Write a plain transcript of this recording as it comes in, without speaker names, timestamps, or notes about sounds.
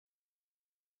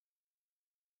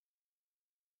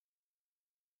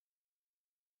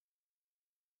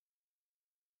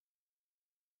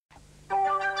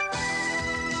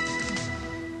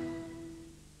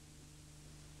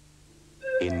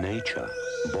In nature,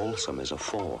 balsam is a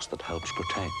force that helps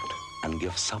protect and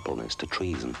give suppleness to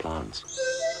trees and plants.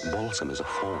 Balsam is a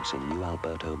force in New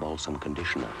Alberto Balsam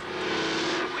Conditioner.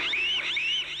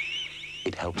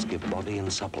 It helps give body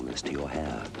and suppleness to your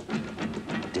hair.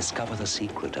 Discover the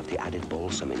secret of the added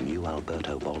balsam in New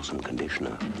Alberto Balsam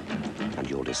Conditioner, and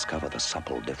you'll discover the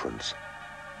supple difference.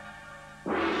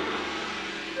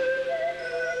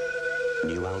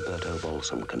 New Alberto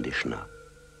Balsam Conditioner.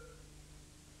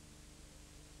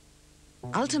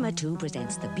 Ultima 2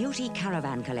 presents the Beauty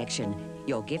Caravan Collection,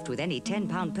 your gift with any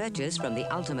 £10 purchase from the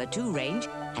Ultima 2 range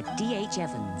at D.H.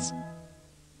 Evans.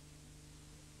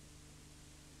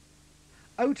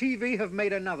 OTV have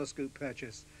made another scoop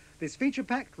purchase. This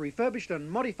feature-packed, refurbished and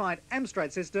modified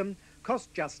Amstrad system costs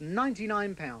just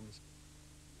 £99.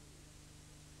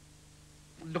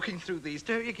 Looking through these,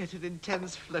 don't you get an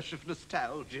intense flush of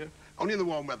nostalgia? Only in the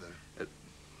warm weather.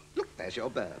 Look, there's your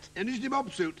bird. In his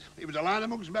mob suit. He was a line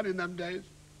amongst men in them days.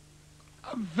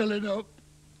 I'm filling up.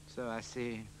 So I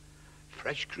see.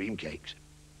 Fresh cream cakes.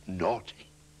 Naughty.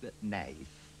 But nice.